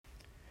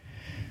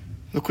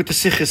Likutei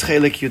Sichos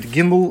Chelek Yud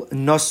Gimel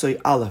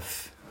Nosei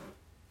Aleph.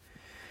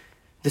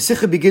 The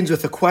Sikha begins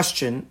with a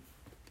question: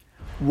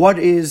 what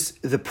is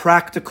the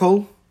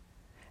practical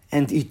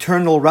and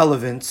eternal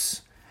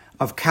relevance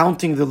of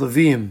counting the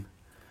Levium?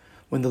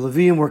 When the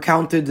Levium were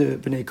counted, the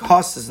Bnei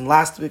Kos is in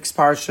last week's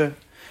parsha,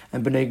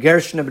 and Bnei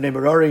Gershon and Bnei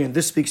Merari in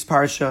this week's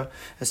parsha,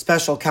 a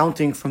special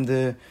counting from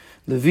the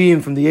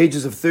Levium from the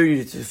ages of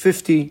 30 to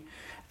 50,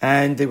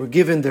 and they were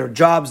given their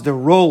jobs, their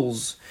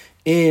roles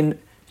in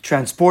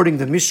transporting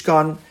the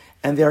Mishkan,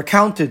 and they are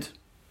counted.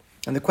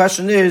 And the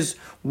question is,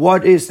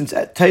 what is, since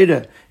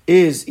Torah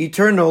is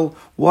eternal,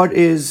 what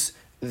is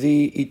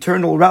the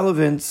eternal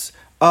relevance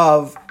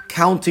of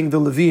counting the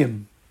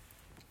Levium?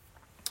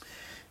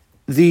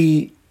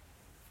 The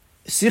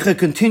Sikha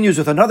continues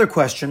with another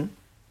question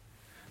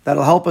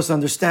that'll help us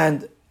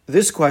understand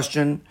this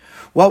question.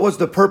 What was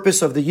the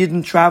purpose of the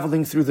Yidden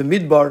traveling through the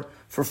Midbar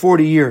for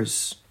 40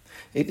 years?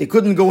 They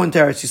couldn't go into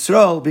Eretz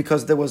Yisrael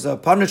because there was a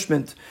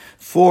punishment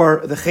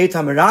for the Chet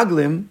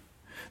HaMeraglim,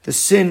 the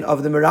sin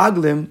of the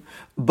Meraglim,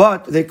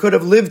 but they could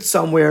have lived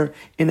somewhere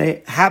in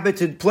a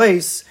habited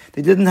place.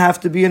 They didn't have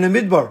to be in a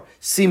Midbar,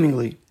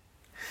 seemingly.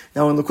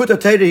 Now in Likutei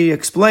Torah he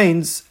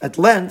explains at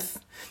length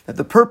that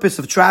the purpose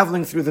of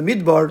traveling through the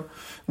Midbar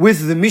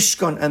with the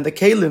Mishkan and the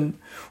Kelim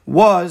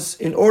was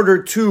in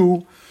order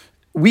to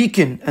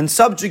weaken and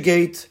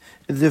subjugate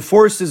the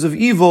forces of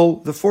evil,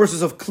 the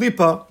forces of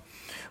Klippa,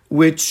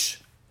 which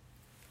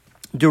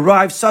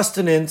derive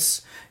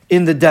sustenance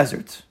in the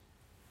desert.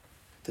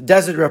 The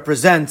desert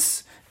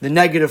represents the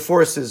negative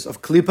forces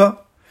of Klippa,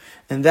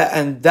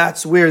 and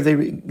that's where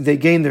they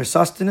gain their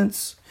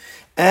sustenance.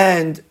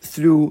 And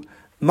through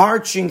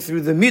marching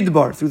through the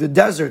Midbar, through the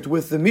desert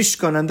with the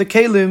Mishkan and the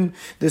Kelim,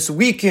 this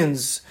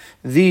weakens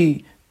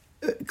the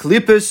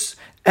Klippas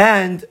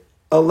and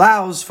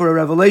allows for a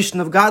revelation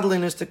of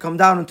godliness to come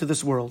down into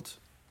this world.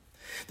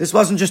 This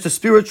wasn't just a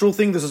spiritual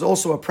thing, this is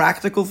also a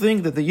practical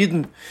thing, that the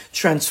Yidden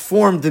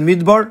transformed the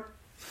Midbar,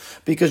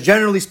 because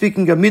generally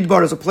speaking, a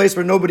Midbar is a place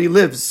where nobody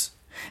lives,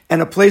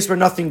 and a place where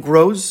nothing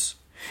grows.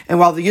 And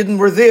while the Yidden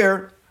were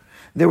there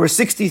were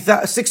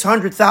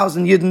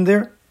 600,000 Yidden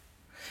there,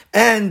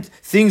 and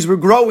things were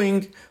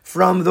growing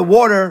from the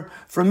water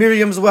from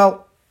Miriam's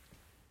well.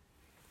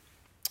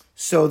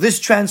 So this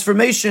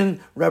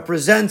transformation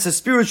represents a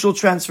spiritual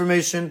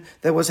transformation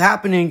that was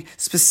happening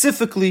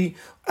specifically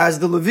as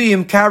the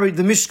Levium carried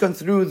the Mishkan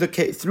through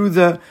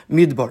the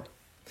Midbar.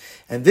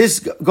 And this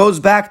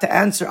goes back to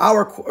answer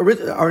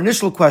our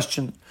initial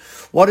question: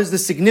 what is the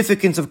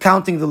significance of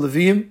counting the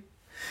Levium?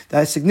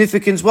 That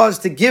significance was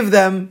to give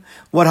them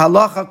what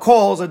Halacha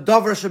calls a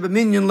davar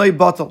shebeminyan lo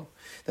batal.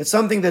 That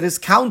something that is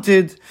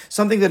counted,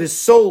 something that is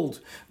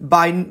sold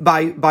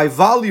by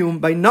volume,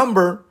 by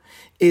number,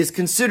 is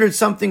considered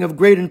something of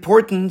great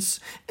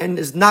importance and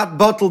is not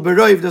batal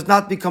beroiv, does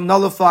not become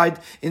nullified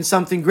in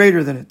something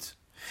greater than it.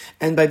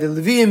 And by the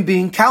Levium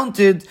being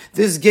counted,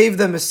 this gave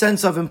them a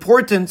sense of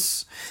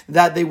importance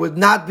that they would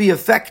not be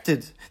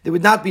affected, they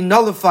would not be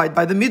nullified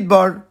by the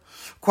Midbar.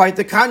 Quite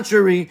the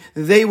contrary,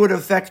 they would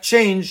affect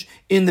change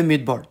in the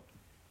Midbar.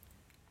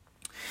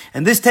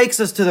 And this takes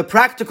us to the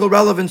practical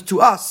relevance to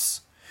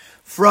us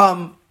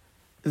from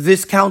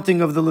this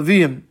counting of the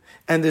Levium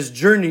and this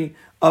journey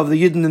of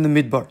the Yidden in the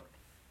Midbar.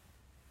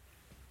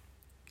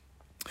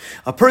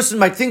 A person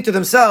might think to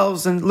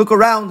themselves and look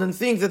around and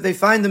think that they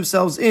find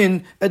themselves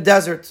in a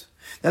desert,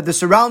 that the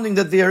surrounding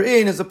that they are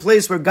in is a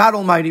place where God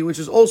Almighty, who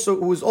is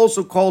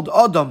also called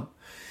Adam,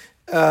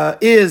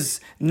 is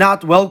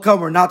not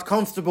welcome or not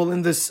comfortable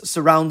in this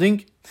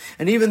surrounding.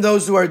 And even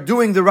those who are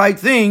doing the right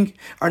thing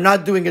are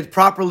not doing it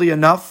properly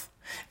enough.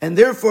 And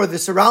therefore the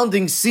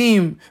surroundings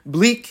seem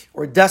bleak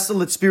or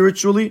desolate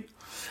spiritually.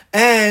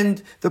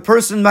 And the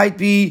person might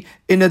be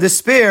in a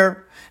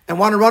despair and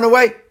want to run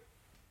away.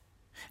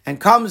 And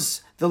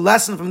comes the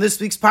lesson from this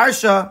week's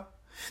parsha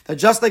that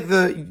just like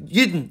the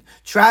Yidden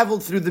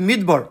traveled through the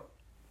Midbar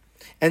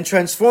and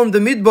transformed the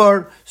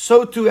Midbar,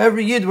 so too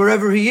every Yid,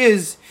 wherever he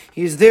is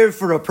there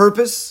for a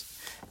purpose,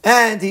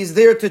 and he's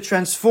there to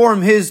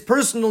transform his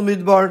personal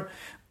Midbar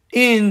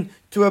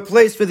into a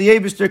place where the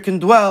Eibishter can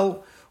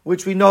dwell,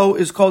 which we know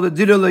is called a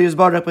Dira Lo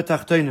Yizbarach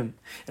B'Tachtonim.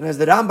 And as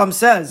the Rambam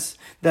says,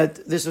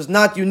 that this is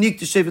not unique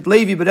to Shevet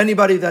Levi, but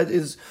anybody that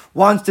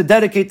wants to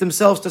dedicate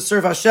themselves to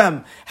serve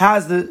Hashem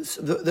has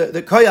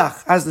the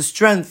koyach, has the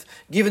strength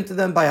given to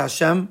them by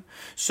Hashem.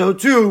 So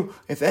too,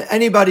 if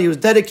anybody who's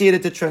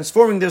dedicated to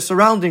transforming their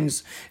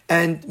surroundings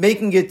and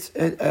making it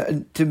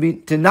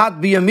to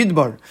not be a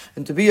midbar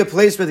and to be a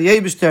place where the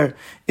Eibishter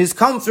is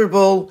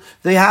comfortable,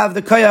 they have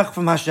the koyach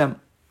from Hashem.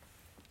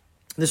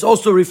 This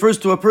also refers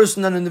to a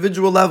person on an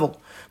individual level.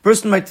 A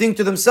person might think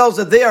to themselves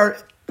that they are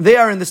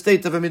in the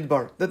state of a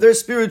midbar, that their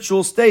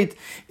spiritual state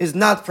is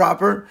not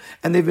proper,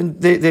 and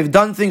they've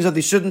done things that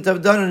they shouldn't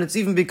have done, and it's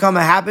even become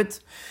a habit,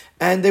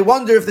 and they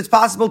wonder if it's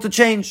possible to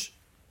change.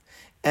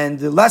 And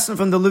the lesson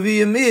from the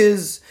Levium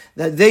is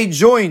that they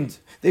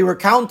were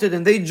counted,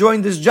 and they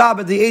joined this job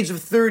at the age of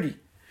 30.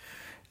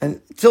 And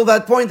till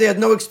that point, they had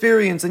no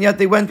experience, and yet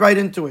they went right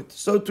into it.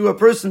 So to a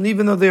person,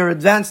 even though they are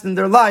advanced in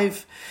their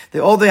life,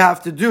 all they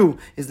have to do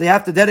is they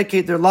have to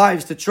dedicate their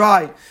lives to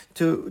try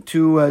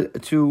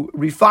to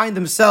refine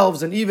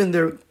themselves and even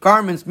their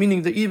garments,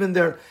 meaning that even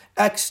their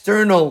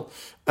external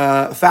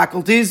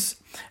faculties.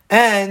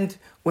 And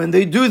when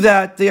they do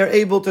that, they are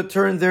able to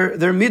turn their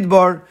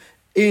midbar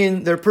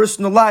in their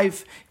personal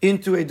life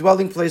into a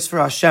dwelling place for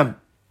Hashem.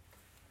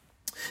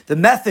 The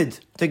method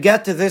to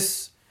get to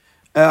this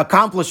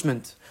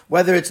accomplishment,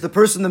 whether it's the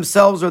person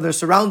themselves or their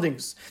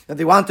surroundings, that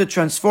they want to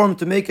transform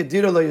to make a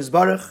dira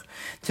le'yizbarach,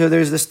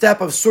 there's the step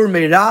of sur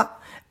meira,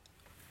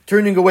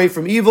 turning away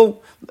from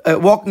evil,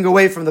 walking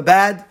away from the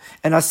bad,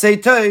 and asay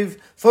tov,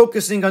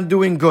 focusing on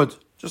doing good.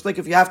 Just like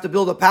if you have to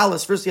build a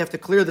palace, first you have to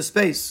clear the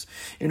space.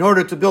 In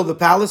order to build the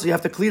palace, you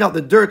have to clean out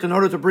the dirt in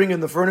order to bring in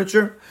the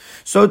furniture.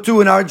 So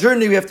too, in our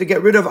journey, we have to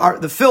get rid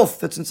of the filth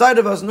that's inside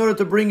of us in order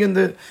to bring in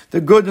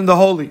the good and the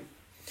holy.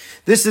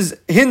 This is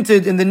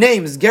hinted in the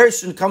names.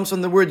 Gershon comes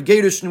from the word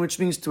Gerushin, which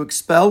means to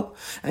expel.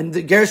 And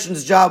the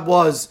Gershon's job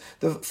was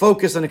the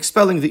focus on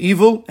expelling the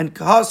evil. And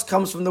Kahas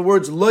comes from the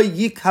words Lo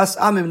yikhas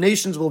amim,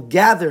 nations will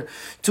gather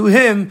to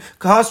him.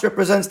 Kahas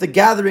represents the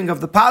gathering of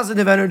the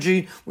positive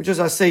energy, which is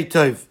Asay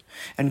Tov.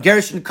 And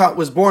Gershon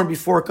was born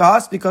before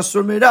Kahas because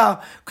Sur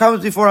Meira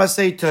comes before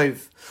Asay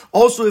Tov.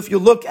 Also, if you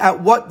look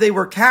at what they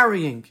were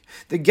carrying,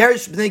 the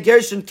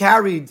Gershon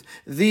carried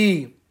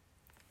the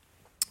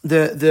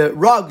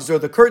rugs or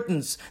the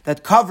curtains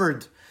that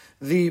covered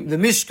the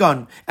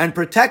Mishkan and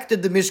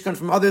protected the Mishkan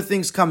from other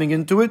things coming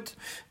into it,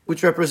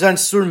 which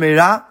represents Sur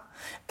Meira.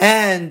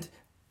 And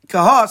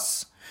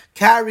Kahas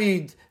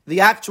carried the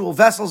actual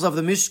vessels of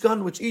the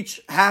Mishkan, which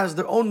each has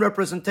their own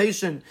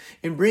representation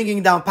in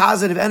bringing down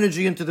positive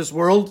energy into this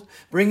world,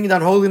 bringing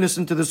down holiness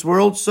into this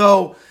world.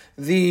 So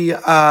the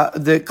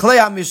Klei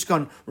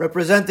Mishkan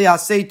represent the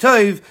Asay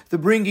Tov, the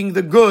bringing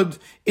the good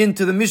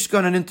into the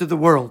Mishkan and into the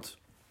world.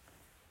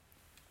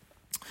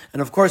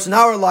 And of course, in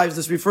our lives,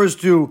 this refers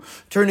to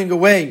turning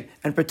away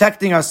and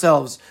protecting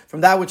ourselves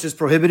from that which is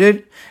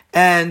prohibited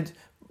and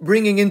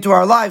bringing into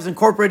our lives,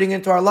 incorporating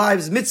into our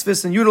lives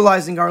mitzvahs and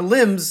utilizing our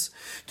limbs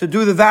to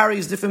do the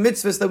various different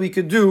mitzvahs that we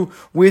could do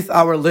with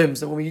our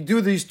limbs. And when we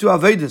do these two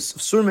avodas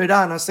of Sur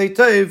Meira and Asay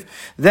Tov,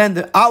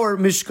 then our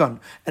Mishkan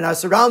and our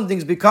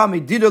surroundings become a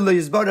dira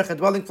le'yizbarach, a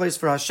dwelling place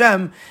for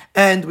Hashem,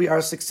 and we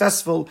are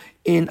successful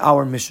in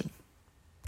our mission.